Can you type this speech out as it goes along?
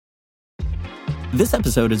This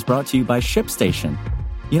episode is brought to you by ShipStation.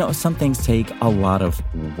 You know, some things take a lot of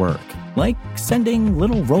work, like sending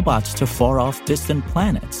little robots to far-off distant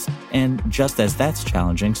planets. And just as that's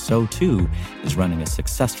challenging, so too is running a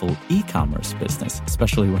successful e-commerce business,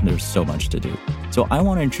 especially when there's so much to do. So I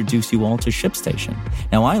want to introduce you all to ShipStation.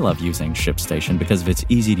 Now, I love using ShipStation because of its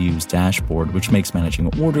easy-to-use dashboard, which makes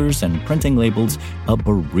managing orders and printing labels a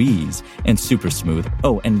breeze and super smooth.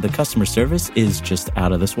 Oh, and the customer service is just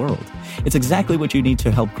out of this world. It's exactly what you need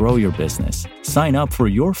to help grow your business. Sign up for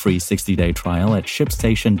your free 60-day trial at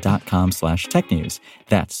shipstation.com/technews.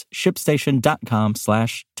 That's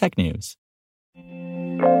shipstation.com/technews.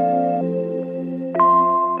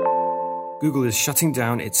 Google is shutting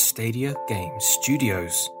down its Stadia game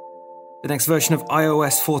studios. The next version of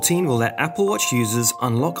iOS 14 will let Apple Watch users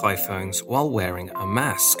unlock iPhones while wearing a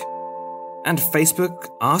mask. And Facebook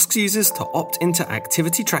asks users to opt into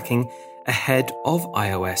activity tracking ahead of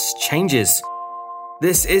iOS changes.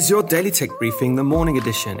 This is your Daily Tech Briefing, the morning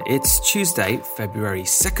edition. It's Tuesday, February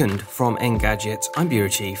 2nd. From Engadget, I'm Bureau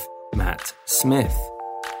Chief Matt Smith.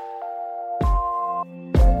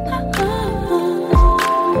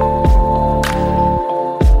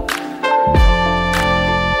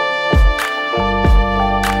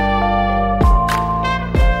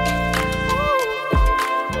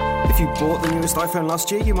 If you bought the newest iPhone last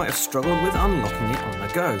year, you might have struggled with unlocking it on the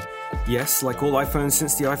go. Yes, like all iPhones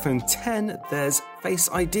since the iPhone X, there's Face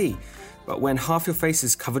ID. But when half your face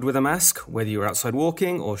is covered with a mask, whether you're outside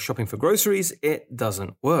walking or shopping for groceries, it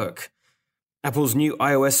doesn't work. Apple's new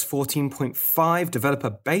iOS 14.5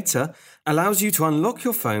 developer beta allows you to unlock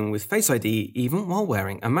your phone with Face ID even while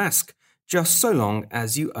wearing a mask, just so long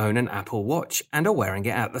as you own an Apple Watch and are wearing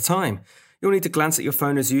it at the time. You'll need to glance at your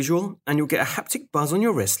phone as usual, and you'll get a haptic buzz on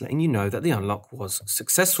your wrist letting you know that the unlock was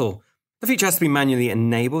successful. The feature has to be manually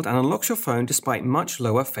enabled and unlocks your phone despite much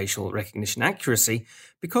lower facial recognition accuracy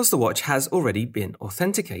because the watch has already been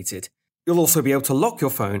authenticated. You'll also be able to lock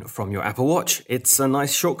your phone from your Apple Watch. It's a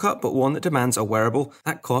nice shortcut, but one that demands a wearable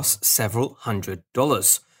that costs several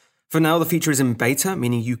 $100s. For now, the feature is in beta,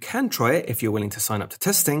 meaning you can try it if you're willing to sign up to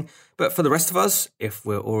testing. But for the rest of us, if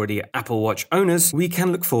we're already Apple Watch owners, we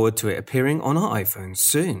can look forward to it appearing on our iPhones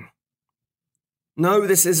soon. No,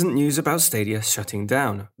 this isn't news about Stadia shutting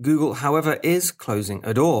down. Google, however, is closing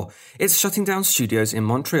a door. It's shutting down studios in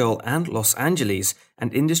Montreal and Los Angeles,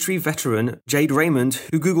 and industry veteran Jade Raymond,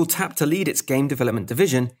 who Google tapped to lead its game development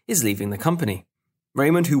division, is leaving the company.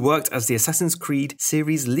 Raymond, who worked as the Assassin's Creed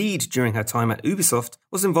series lead during her time at Ubisoft,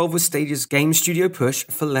 was involved with Stadia's game studio push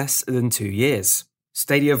for less than 2 years.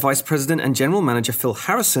 Stadia Vice President and General Manager Phil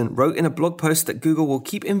Harrison wrote in a blog post that Google will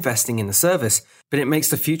keep investing in the service, but it makes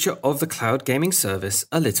the future of the cloud gaming service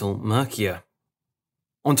a little murkier.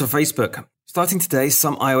 Onto Facebook. Starting today,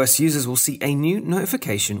 some iOS users will see a new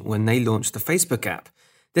notification when they launch the Facebook app.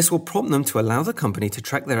 This will prompt them to allow the company to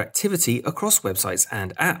track their activity across websites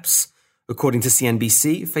and apps. According to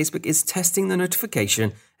CNBC, Facebook is testing the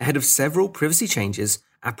notification ahead of several privacy changes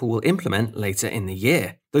Apple will implement later in the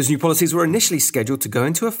year. Those new policies were initially scheduled to go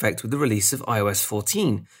into effect with the release of iOS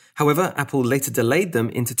 14. However, Apple later delayed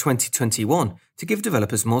them into 2021 to give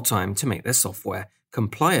developers more time to make their software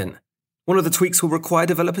compliant. One of the tweaks will require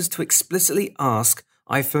developers to explicitly ask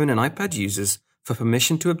iPhone and iPad users for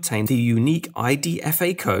permission to obtain the unique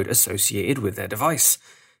IDFA code associated with their device.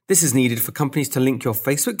 This is needed for companies to link your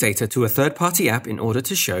Facebook data to a third-party app in order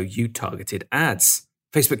to show you targeted ads.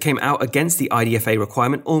 Facebook came out against the IDFA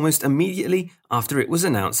requirement almost immediately after it was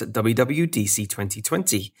announced at WWDC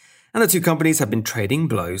 2020, and the two companies have been trading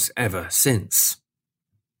blows ever since.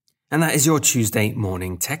 And that is your Tuesday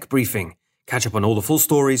morning tech briefing. Catch up on all the full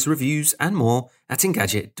stories, reviews, and more at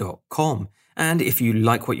Engadget.com. And if you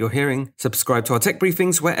like what you're hearing, subscribe to our tech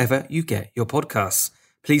briefings wherever you get your podcasts.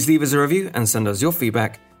 Please leave us a review and send us your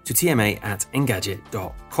feedback to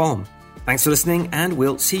tma@engadget.com. Thanks for listening, and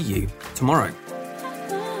we'll see you tomorrow.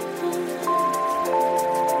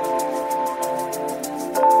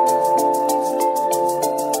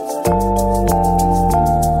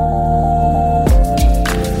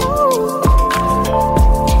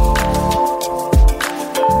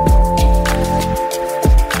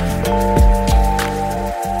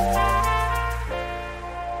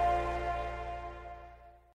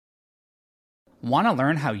 Want to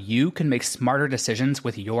learn how you can make smarter decisions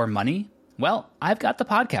with your money? Well, I've got the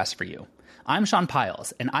podcast for you. I'm Sean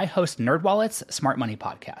Piles, and I host NerdWallet's Smart Money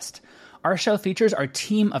Podcast. Our show features our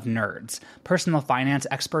team of nerds, personal finance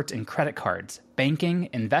experts in credit cards, banking,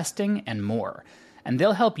 investing, and more. And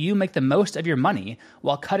they'll help you make the most of your money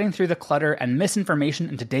while cutting through the clutter and misinformation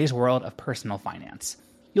in today's world of personal finance.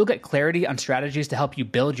 You'll get clarity on strategies to help you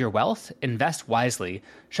build your wealth, invest wisely,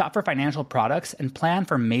 shop for financial products, and plan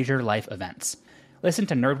for major life events. Listen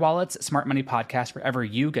to NerdWallet's Smart Money Podcast wherever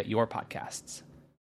you get your podcasts.